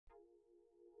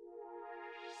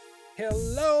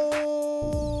Hello,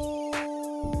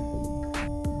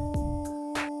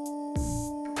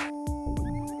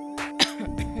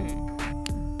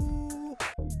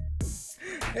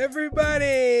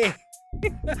 everybody.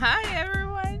 Hi,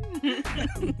 everyone.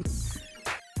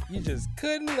 You just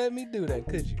couldn't let me do that,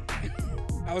 could you?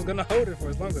 I was gonna hold it for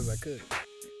as long as I could.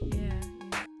 Yeah.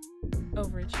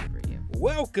 Overachiever, you.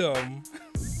 Welcome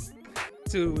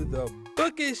to the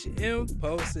Bookish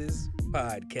Impulses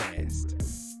podcast.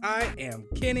 I am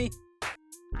Kenny.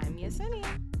 I'm Yesenia.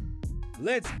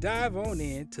 Let's dive on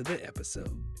into the episode.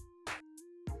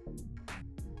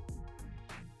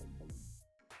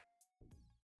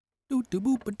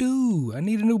 Doo-doo-boop-a-doo. I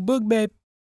need a new book, babe.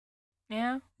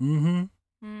 Yeah?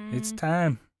 It's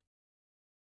time.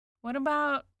 What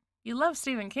about, you love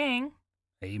Stephen King,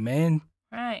 Amen.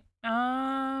 right?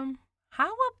 How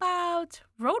about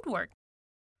Roadwork?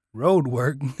 Road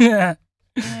work. Yeah.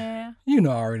 You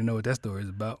know, I already know what that story is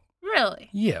about. Really?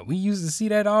 Yeah, we used to see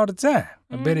that all the time.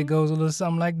 I bet it goes a little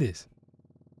something like this.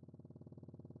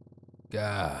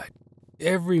 God,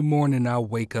 every morning I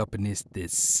wake up and it's the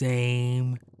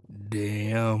same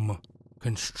damn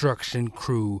construction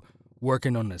crew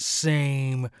working on the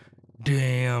same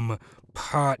damn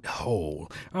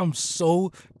pothole. I'm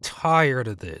so tired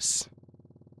of this.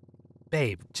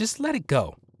 Babe, just let it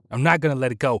go. I'm not gonna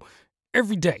let it go.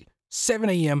 Every day, 7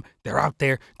 a.m., they're out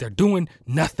there, they're doing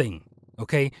nothing,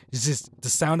 okay? It's just the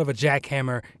sound of a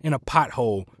jackhammer in a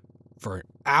pothole for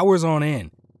hours on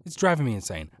end. It's driving me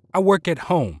insane. I work at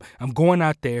home. I'm going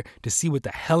out there to see what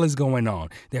the hell is going on.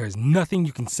 There is nothing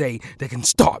you can say that can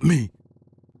stop me.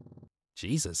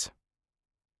 Jesus.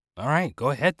 All right,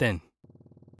 go ahead then.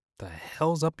 The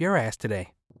hell's up your ass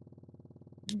today?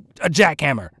 A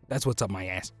jackhammer. That's what's up my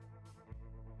ass.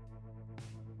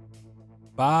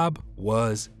 Bob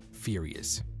was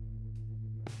furious.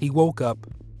 He woke up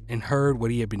and heard what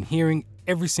he had been hearing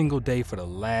every single day for the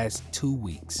last 2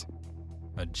 weeks.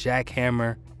 A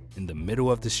jackhammer in the middle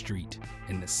of the street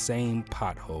in the same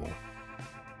pothole,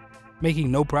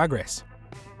 making no progress.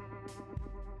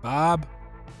 Bob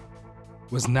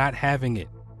was not having it.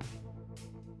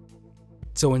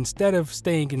 So instead of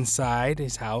staying inside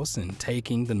his house and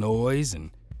taking the noise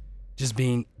and just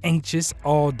being anxious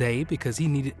all day because he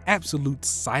needed absolute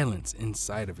silence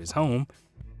inside of his home,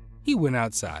 he went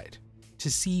outside to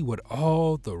see what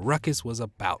all the ruckus was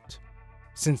about,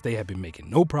 since they had been making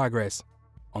no progress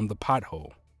on the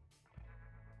pothole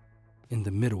in the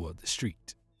middle of the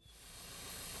street.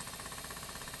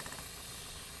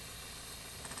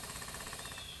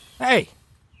 Hey,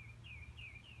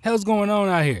 hell's going on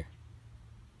out here?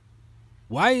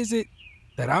 Why is it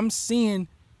that I'm seeing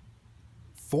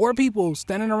 4 people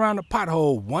standing around the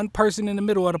pothole, 1 person in the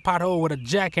middle of the pothole with a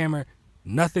jackhammer?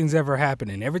 Nothing's ever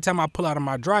happening. Every time I pull out of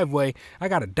my driveway, I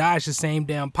gotta dodge the same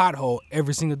damn pothole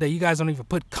every single day. You guys don't even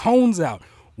put cones out.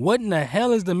 What in the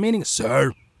hell is the meaning?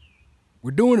 Sir,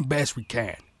 we're doing the best we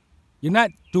can. You're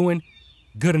not doing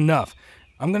good enough.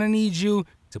 I'm gonna need you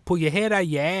to pull your head out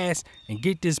your ass and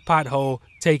get this pothole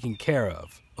taken care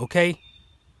of, okay?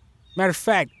 Matter of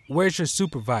fact, where's your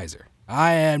supervisor?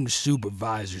 I am the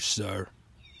supervisor, sir.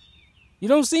 You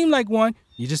don't seem like one.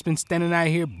 You just been standing out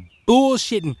here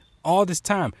bullshitting all this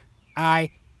time.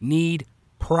 I need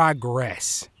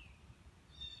progress.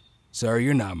 Sir,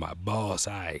 you're not my boss.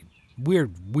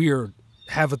 We're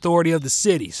have authority of the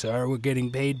city, sir. We're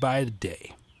getting paid by the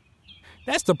day.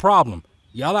 That's the problem.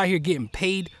 Y'all out here getting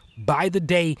paid by the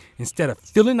day instead of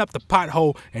filling up the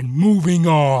pothole and moving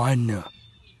on.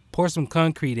 Pour some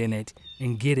concrete in it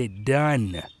and get it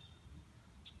done.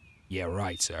 Yeah,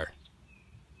 right, sir.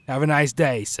 Have a nice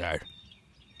day, sir.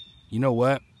 You know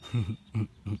what?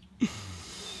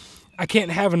 I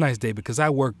can't have a nice day because I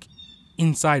work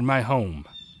inside my home.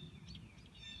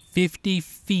 50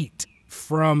 feet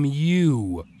from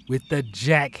you with the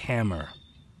jackhammer.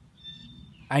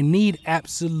 I need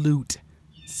absolute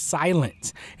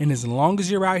silence. And as long as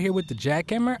you're out here with the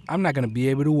jackhammer, I'm not going to be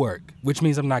able to work, which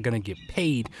means I'm not going to get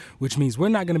paid, which means we're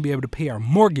not going to be able to pay our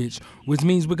mortgage, which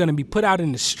means we're going to be put out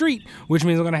in the street, which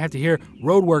means we're going to have to hear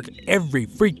road work every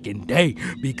freaking day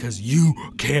because you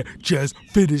can't just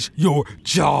finish your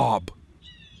job.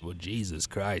 Well, Jesus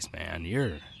Christ, man,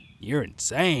 you're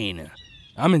insane.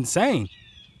 I'm insane.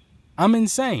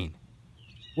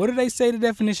 What do they say the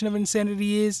definition of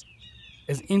insanity is?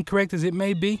 As incorrect as it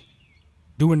may be,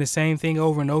 doing the same thing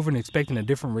over and over and expecting a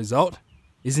different result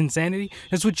is insanity.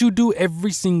 That's what you do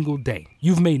every single day.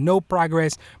 You've made no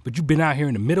progress, but you've been out here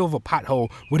in the middle of a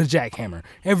pothole with a jackhammer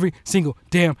every single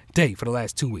damn day for the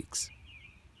last 2 weeks.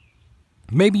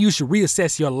 Maybe you should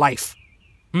reassess your life.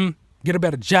 Get a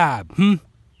better job.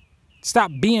 Stop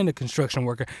being a construction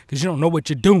worker because you don't know what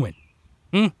you're doing.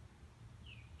 Hmm?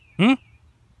 Hmm?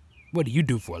 What do you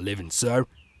do for a living, sir?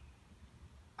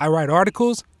 I write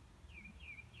articles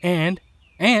and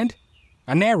I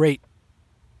narrate.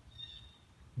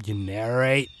 You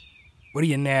narrate? What do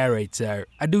you narrate, sir?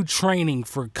 I do training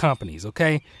for companies,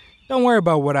 okay? Don't worry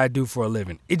about what I do for a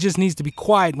living. It just needs to be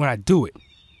quiet when I do it.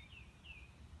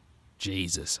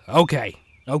 Jesus. Okay,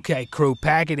 crew,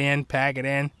 pack it in.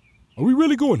 Are we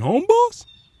really going home, boss?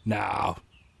 No.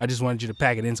 I just wanted you to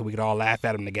pack it in so we could all laugh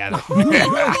at him together.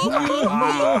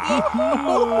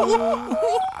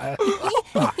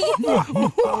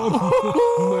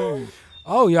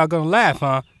 Oh, y'all gonna laugh,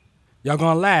 huh? Y'all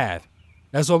gonna laugh.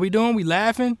 That's what we doing? We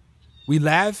laughing? We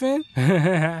laughing?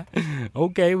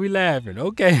 Okay, we laughing.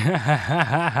 Okay.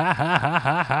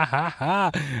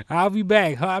 I'll be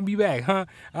back, huh?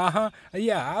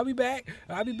 Yeah, I'll be back.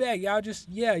 Y'all just,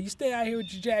 you stay out here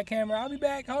with your jackhammer. I'll be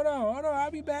back. Hold on.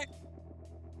 I'll be back.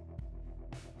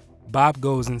 Bob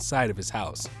goes inside of his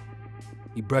house.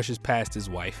 He brushes past his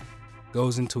wife,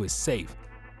 goes into his safe,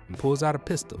 and pulls out a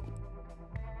pistol.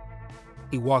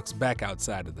 He walks back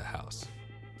outside of the house.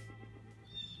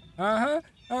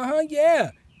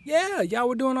 Yeah. Y'all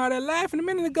were doing all that laughing a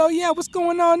minute ago. Yeah, what's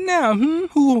going on now?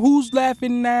 Who's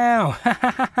laughing now?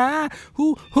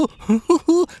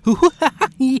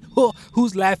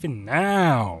 Who's laughing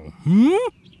now?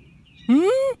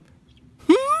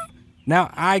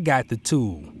 Now I got the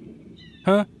tool.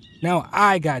 Now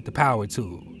I got the power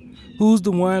tool. Who's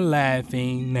the one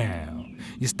laughing now?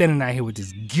 You're standing out here with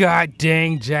this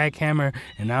goddamn jackhammer,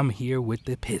 and I'm here with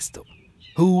the pistol.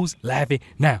 Who's laughing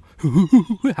now?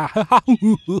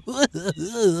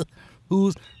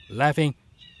 Who's laughing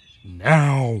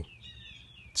now?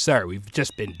 Sir, we've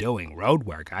just been doing road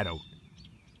work. I don't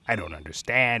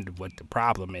understand what the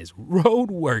problem is.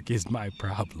 Road work is my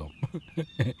problem.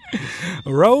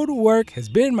 Road work has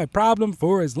been my problem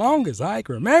for as long as I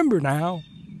can remember now.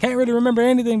 Can't really remember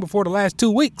anything before the last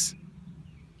 2 weeks.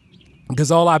 Because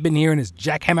all I've been hearing is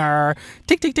jackhammer,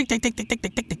 tick, tick, tick, tick, tick, tick, tick,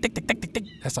 tick, tick, tick, tick, tick, tick, tick.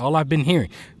 That's all I've been hearing.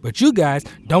 But you guys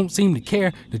don't seem to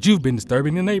care that you've been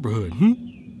disturbing the neighborhood.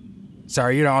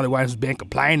 Sorry, you're the only one who's been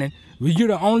complaining. You're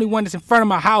the only one that's in front of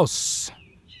my house.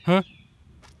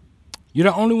 You're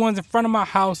the only ones in front of my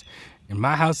house, and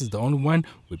my house is the only one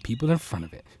with people in front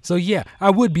of it. So yeah, I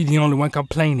would be the only one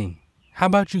complaining. How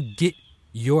about you get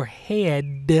your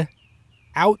head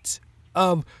out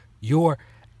of your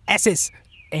asses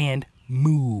and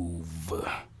move?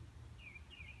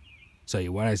 So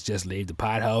you want us to just leave the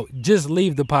pothole? Just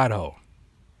leave the pothole.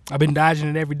 I've been dodging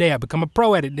it every day. I've become a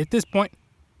pro at it at this point.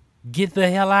 Get the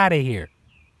hell out of here.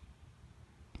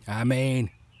 I mean,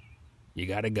 you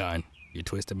got a gun. You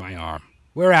twisted my arm.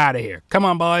 We're out of here. Come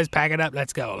on, boys. Pack it up.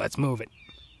 Let's go. Let's move it.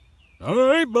 All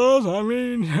right, boss. I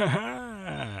mean,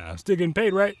 I'm still getting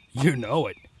paid, right? You know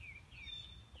it.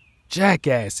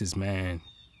 Jackasses, man.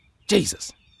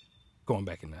 Jesus. Going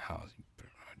back in the house.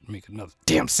 Make another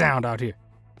damn sound out here.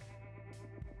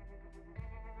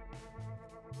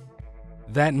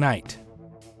 That night,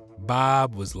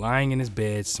 Bob was lying in his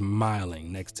bed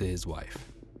smiling next to his wife.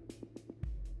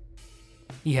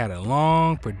 He had a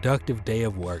long, productive day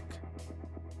of work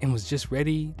and was just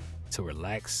ready to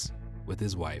relax with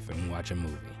his wife and watch a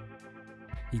movie.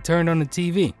 He turned on the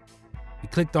TV. He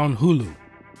clicked on Hulu.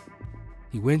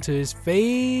 He went to his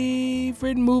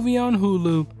favorite movie on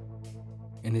Hulu,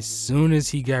 and as soon as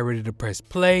he got ready to press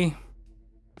play,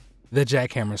 the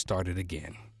jackhammer started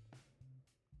again.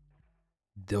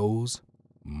 Those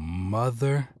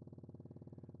mother...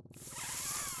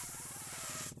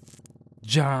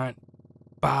 John...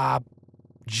 Bob,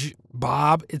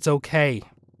 it's okay.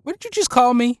 What did you just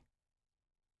call me?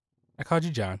 I called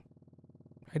you John.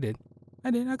 I did.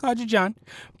 I called you John.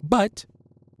 But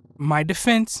my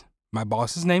defense, my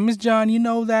boss's name is John. You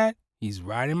know that. He's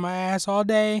riding my ass all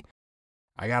day.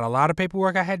 I got a lot of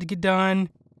paperwork I had to get done.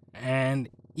 And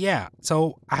yeah,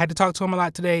 so I had to talk to him a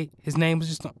lot today. His name was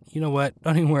just, you know what?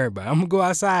 Don't even worry about it. I'm going to go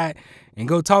outside and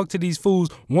go talk to these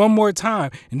fools one more time.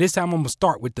 And this time I'm going to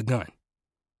start with the gun.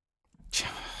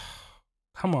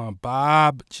 Come on,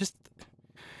 Bob. Just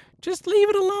leave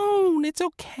it alone. It's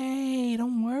okay.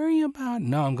 Don't worry about it.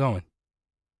 No, I'm going.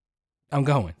 I'm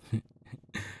going.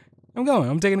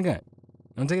 I'm taking the gun.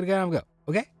 I'm going.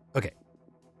 Okay? Okay.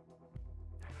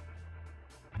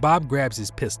 Bob grabs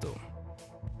his pistol,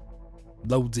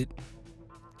 loads it,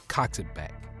 cocks it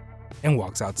back, and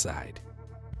walks outside.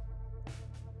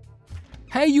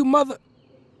 Hey, you mother...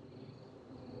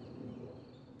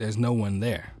 There's no one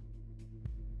there.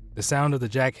 The sound of the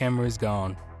jackhammer is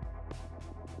gone.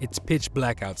 It's pitch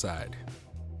black outside.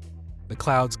 The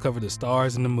clouds cover the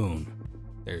stars and the moon.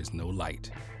 There is no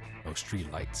light, no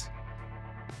street lights.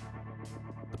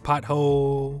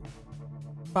 pothole.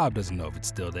 Bob doesn't know if it's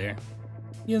still there.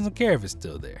 He doesn't care if it's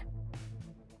still there.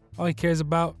 All he cares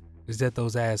about is that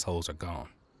those assholes are gone.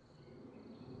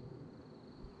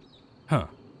 Huh.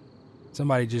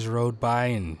 Somebody just rode by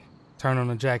and turned on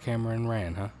a jackhammer and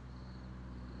ran, huh?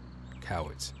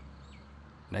 Cowards.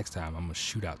 Next time, I'm gonna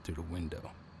shoot out through the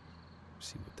window.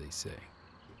 See what they say.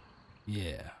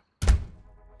 Yeah.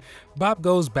 Bob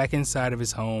goes back inside of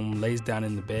his home, lays down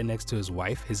in the bed next to his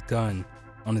wife, his gun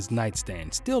on his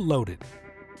nightstand, still loaded.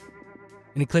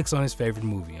 And he clicks on his favorite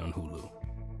movie on Hulu.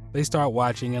 They start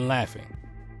watching and laughing.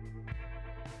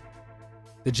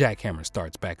 The jackhammer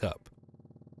starts back up.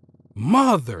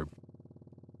 Mother!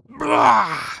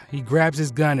 Blah! He grabs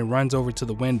his gun and runs over to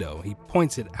the window. He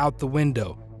points it out the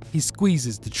window. He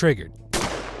squeezes the trigger.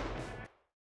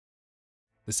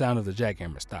 The sound of the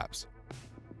jackhammer stops.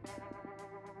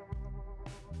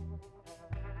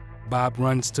 Bob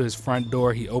runs to his front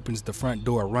door. He opens the front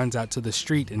door, runs out to the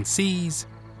street, and sees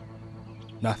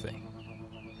nothing.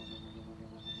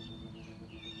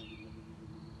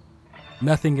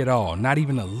 Nothing at all, not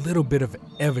even a little bit of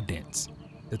evidence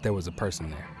that there was a person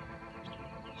there.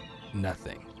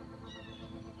 Nothing.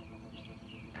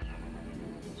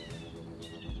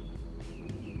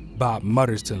 Bob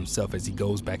mutters to himself as he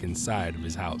goes back inside of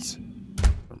his house.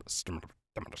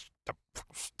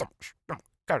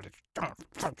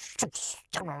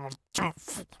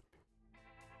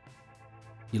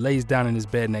 He lays down in his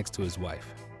bed next to his wife,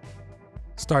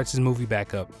 starts his movie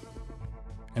back up,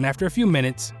 and after a few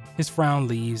minutes, his frown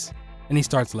leaves and he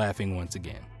starts laughing once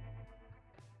again.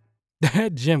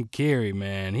 That Jim Carrey,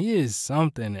 man, he is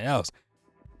something else.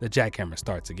 The jackhammer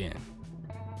starts again.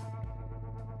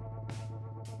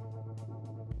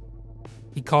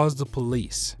 He calls the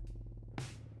police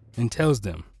and tells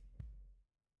them,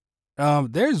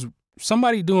 there's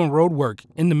somebody doing road work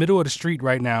in the middle of the street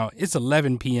right now. It's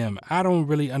 11 p.m. I don't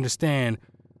really understand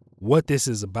what this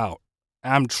is about.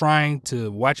 I'm trying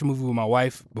to watch a movie with my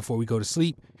wife before we go to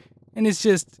sleep, and it's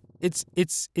just,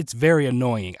 it's very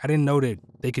annoying. I didn't know that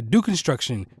they could do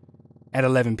construction at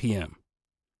 11 p.m.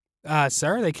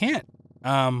 Sir, they can't.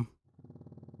 Do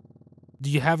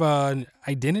you have an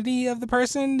identity of the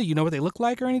person? Do you know what they look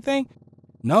like or anything?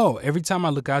 No, every time I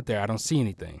look out there, I don't see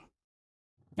anything.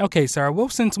 Okay, sir, we'll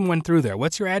send someone through there.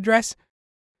 What's your address?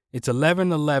 It's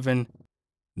 1111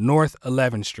 North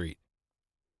 11th Street.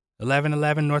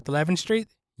 1111 North 11th Street?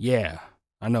 Yeah,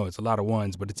 I know it's a lot of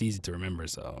ones, but it's easy to remember,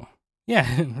 so. Yeah,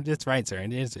 that's right, sir.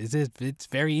 It's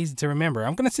very easy to remember.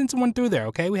 I'm going to send someone through there,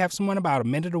 okay? We have someone about a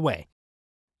minute away.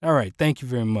 All right, thank you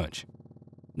very much.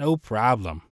 No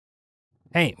problem.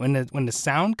 Hey, when the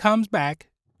sound comes back,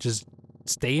 just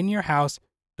stay in your house.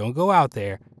 Don't go out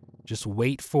there. Just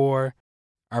wait for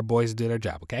our boys to do their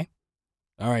job, okay?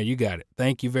 All right, you got it.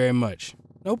 Thank you very much.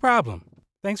 No problem.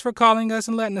 Thanks for calling us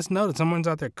and letting us know that someone's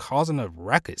out there causing a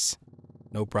ruckus.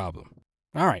 No problem.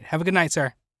 All right, have a good night,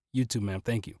 sir. You too, ma'am.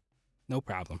 Thank you. No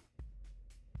problem.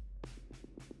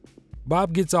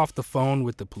 Bob gets off the phone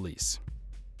with the police.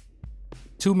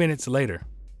 2 minutes later,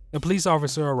 the police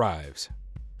officer arrives.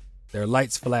 There are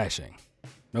lights flashing.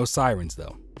 No sirens,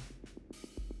 though.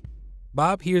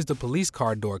 Bob hears the police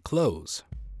car door close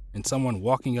and someone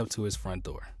walking up to his front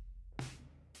door.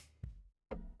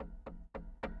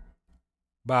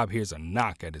 Bob hears a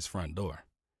knock at his front door.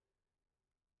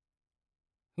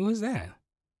 Who is that?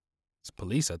 It's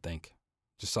police, I think.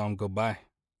 Just saw him go by.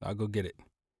 I'll go get it.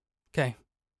 Okay.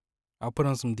 I'll put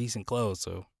on some decent clothes,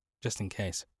 so just in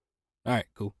case. All right,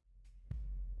 cool.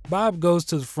 Bob goes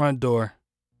to the front door,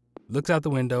 looks out the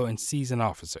window, and sees an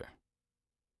officer.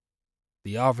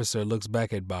 The officer looks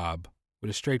back at Bob with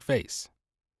a straight face.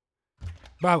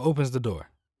 Bob opens the door.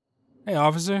 Hey,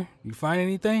 officer, you find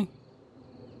anything?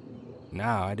 No,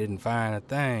 I didn't find a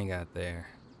thing out there.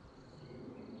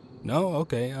 No?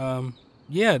 Okay,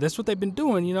 yeah, that's what they've been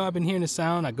doing. You know, I've been hearing the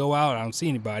sound. I go out, I don't see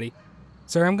anybody.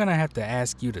 Sir, I'm gonna have to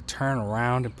ask you to turn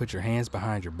around and put your hands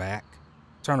behind your back.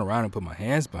 Turn around and put my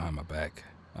hands behind my back.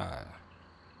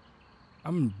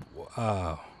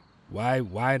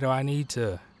 Why do I need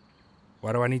to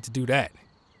do that?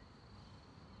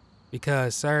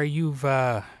 Because, sir,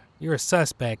 you're a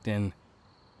suspect in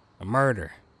a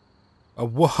murder.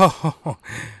 Whoa,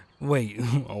 wait,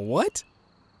 a what?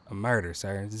 A murder,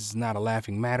 sir. This is not a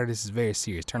laughing matter. This is very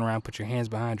serious. Turn around, put your hands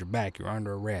behind your back. You're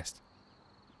under arrest.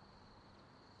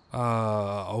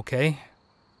 Okay.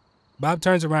 Bob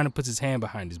turns around and puts his hand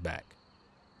behind his back.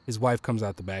 His wife comes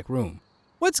out the back room.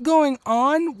 What's going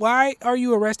on? Why are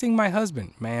you arresting my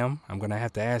husband? Ma'am, I'm going to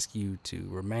have to ask you to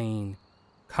remain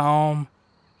calm.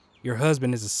 Your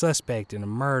husband is a suspect in a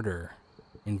murder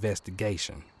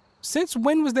investigation. Since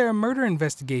when was there a murder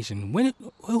investigation?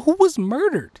 Who was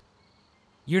murdered?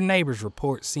 Your neighbors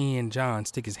report seeing John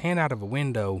stick his hand out of a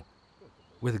window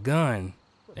with a gun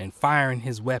and firing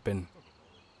his weapon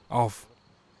off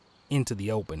into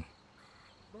the open.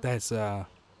 That's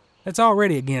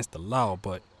already against the law,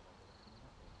 but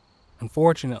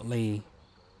unfortunately,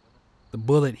 the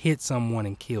bullet hit someone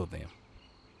and killed them.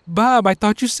 Bob, I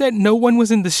thought you said no one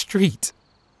was in the street.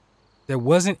 There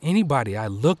wasn't anybody. I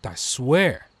looked, I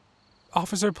swear.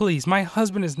 Officer, please, my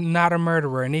husband is not a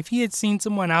murderer, and if he had seen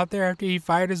someone out there after he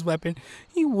fired his weapon,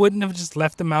 he wouldn't have just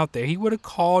left them out there. He would have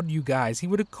called you guys. He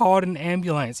would have called an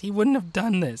ambulance. He wouldn't have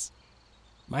done this.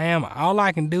 Ma'am, all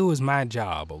I can do is my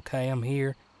job, okay? I'm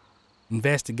here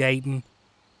investigating.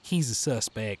 He's a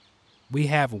suspect. We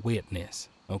have a witness,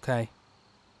 okay?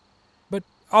 But,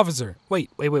 officer, wait.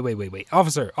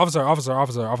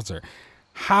 Officer.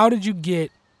 How did you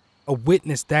get a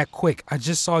witness that quick? I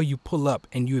just saw you pull up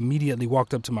and you immediately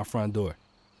walked up to my front door.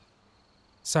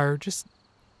 Sir, just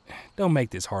don't make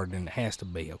this harder than it has to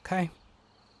be, okay?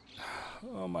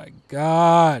 Oh my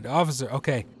God, officer.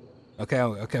 Okay,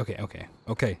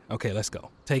 let's go.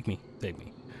 Take me.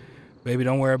 Baby,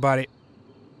 don't worry about it.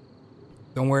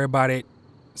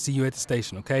 See you at the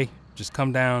station, okay? Just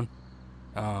come down,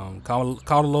 call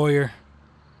the lawyer,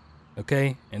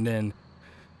 okay? And then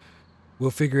we'll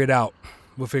figure it out.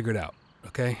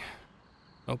 Okay?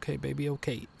 Okay, baby,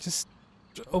 okay. Just,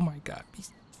 oh my God,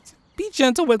 be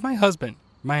gentle with my husband.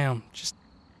 Ma'am,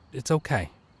 it's okay.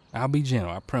 I'll be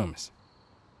gentle, I promise.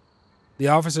 The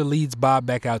officer leads Bob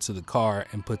back out to the car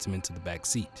and puts him into the back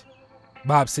seat.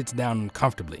 Bob sits down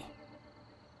uncomfortably.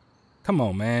 Come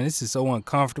on, man, this is so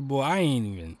uncomfortable. I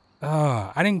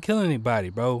didn't kill anybody,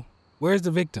 bro. Where's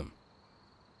the victim?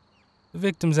 The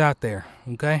victim's out there,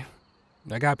 okay?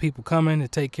 I got people coming to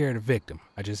take care of the victim.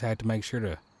 I just had to make sure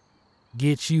to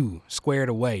get you squared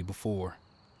away before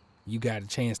you got a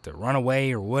chance to run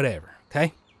away or whatever,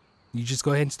 okay? You just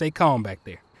go ahead and stay calm back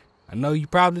there. I know you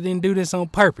probably didn't do this on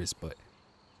purpose, but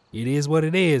it is what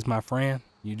it is, my friend.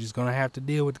 You're just gonna have to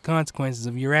deal with the consequences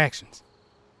of your actions.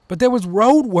 But there was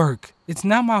road work. It's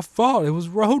not my fault. It was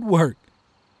road work.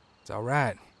 It's all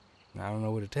right. I don't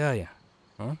know what to tell you,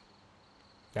 huh?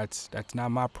 That's not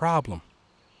my problem.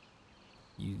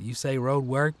 You say road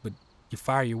work, but you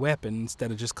fire your weapon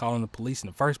instead of just calling the police in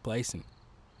the first place and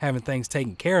having things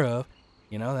taken care of.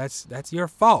 You know, that's your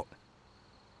fault.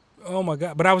 Oh my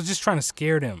God, but I was just trying to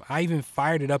scare them. I even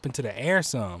fired it up into the air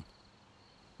some.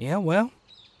 Yeah, well,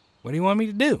 what do you want me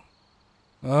to do?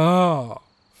 Oh,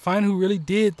 find who really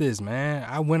did this, man.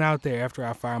 I went out there after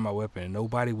I fired my weapon and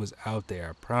nobody was out there,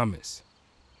 I promise.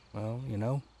 Well, you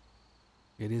know,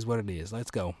 it is what it is. Let's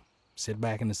go. Sit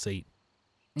back in the seat.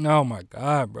 Oh my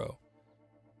God, bro.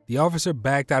 The officer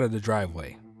backed out of the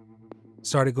driveway,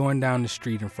 started going down the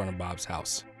street in front of Bob's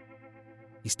house.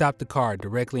 He stopped the car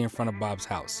directly in front of Bob's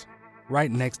house,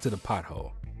 right next to the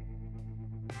pothole.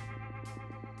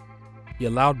 He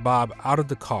allowed Bob out of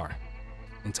the car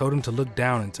and told him to look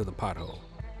down into the pothole.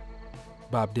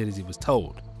 Bob did as he was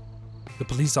told. The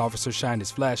police officer shined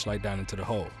his flashlight down into the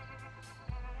hole.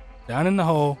 Down in the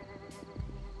hole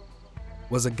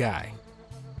was a guy,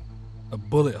 a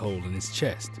bullet hole in his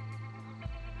chest.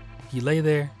 He lay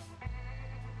there,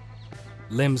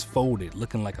 limbs folded,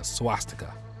 looking like a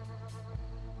swastika.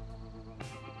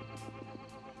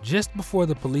 Just before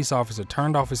the police officer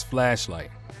turned off his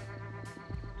flashlight,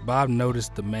 Bob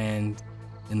noticed the man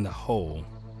in the hole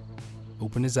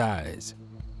open his eyes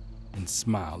and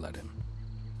smile at him.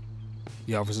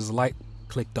 The officer's light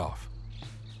clicked off.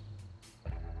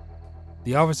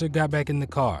 The officer got back in the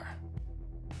car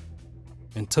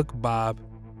and took Bob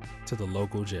to the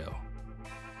local jail.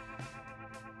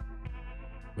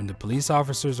 When the police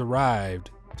officers arrived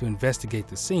to investigate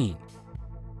the scene,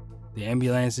 the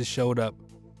ambulances showed up.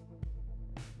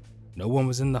 No one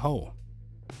was in the hole.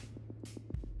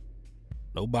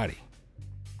 No body.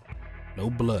 No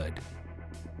blood.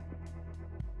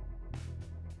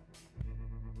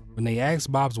 When they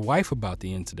asked Bob's wife about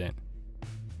the incident,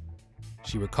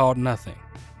 she recalled nothing.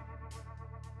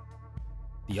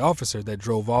 The officer that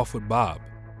drove off with Bob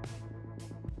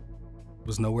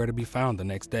was nowhere to be found the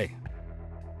next day.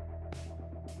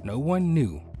 No one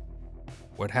knew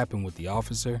what happened with the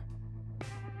officer,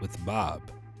 with Bob,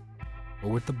 or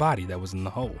with the body that was in the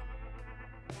hole.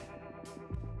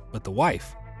 But the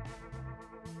wife,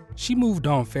 she moved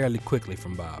on fairly quickly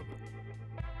from Bob.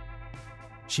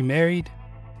 She married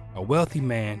a wealthy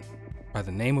man by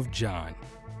the name of John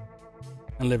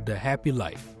and lived a happy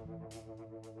life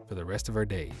for the rest of her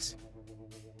days.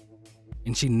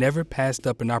 And she never passed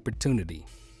up an opportunity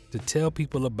to tell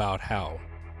people about how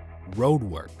road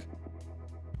work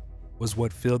was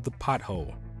what filled the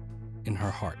pothole in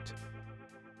her heart.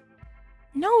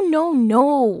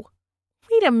 No.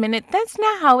 Wait a minute. That's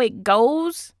not how it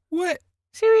goes. What?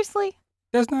 Seriously?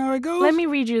 That's not how it goes? Let me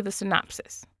read you the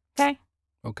synopsis, okay?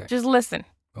 Okay. Just listen.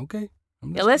 Okay.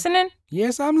 You listening?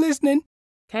 Yes, I'm listening.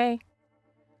 Okay.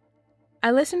 I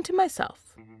listen to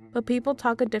myself, but people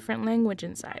talk a different language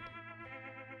inside.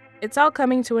 It's all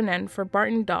coming to an end for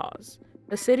Barton Dawes.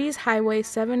 The city's Highway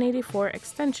 784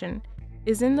 extension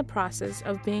is in the process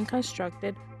of being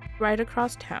constructed right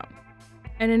across town,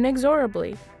 and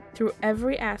inexorably through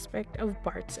every aspect of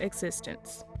Bart's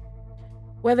existence.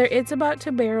 Whether it's about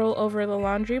to barrel over the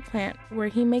laundry plant where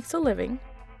he makes a living,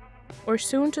 or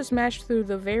soon to smash through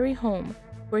the very home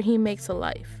where he makes a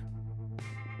life.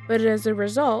 But as a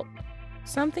result,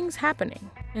 something's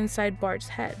happening inside Bart's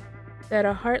head that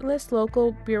a heartless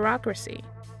local bureaucracy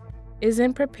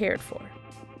isn't prepared for.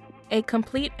 A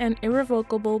complete and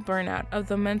irrevocable burnout of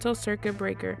the mental circuit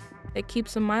breaker that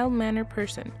keeps a mild-mannered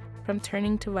person from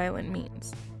turning to violent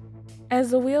means.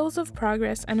 As the wheels of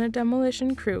progress and a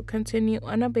demolition crew continue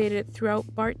unabated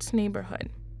throughout Bart's neighborhood,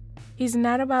 he's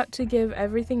not about to give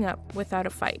everything up without a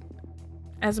fight.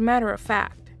 As a matter of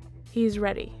fact, he's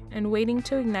ready and waiting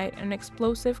to ignite an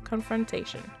explosive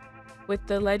confrontation with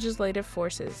the legislative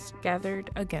forces gathered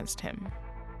against him.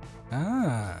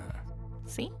 Ah.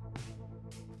 See?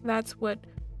 That's what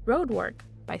Roadwork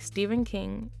by Stephen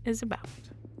King is about.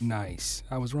 Nice.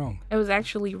 I was wrong. It was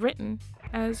actually written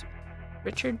as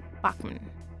Richard Bachman.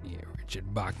 Yeah,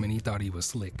 Richard Bachman. He thought he was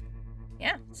slick.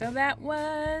 Yeah, so that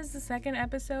was the second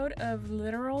episode of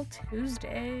Literal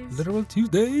Tuesdays. Literal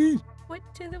Tuesday. What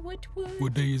to the what wood?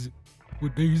 What day is it?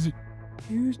 What day is it?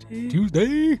 Tuesday.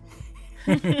 Tuesday.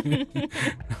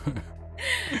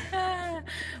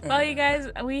 Well, you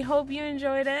guys, we hope you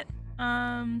enjoyed it.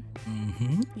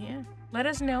 Mm-hmm. Yeah. Let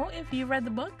us know if you read the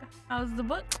book. How's the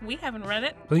book? We haven't read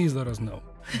it. Please let us know.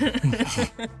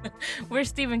 We're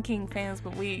Stephen King fans,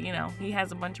 but he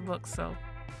has a bunch of books, so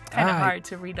kind of hard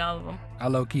to read all of them. I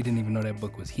low-key didn't even know that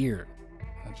book was here.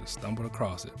 I just stumbled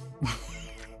across it.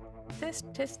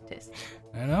 Tisk.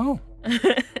 I know.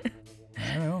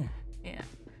 I know. Yeah.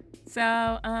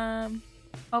 So,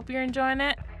 hope you're enjoying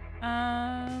it.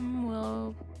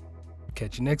 We'll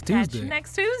catch you next catch Tuesday. you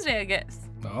next Tuesday, I guess.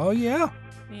 Oh, yeah.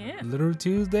 Yeah. Literal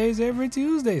Tuesdays every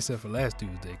Tuesday, except for last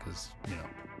Tuesday, because,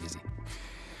 busy.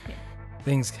 Yeah.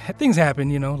 Things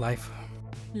happen, life.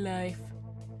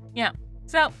 Yeah.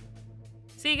 So,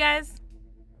 see you guys.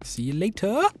 See you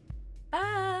later.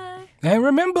 Bye. And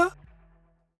remember,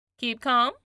 Keep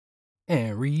calm.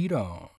 and read on.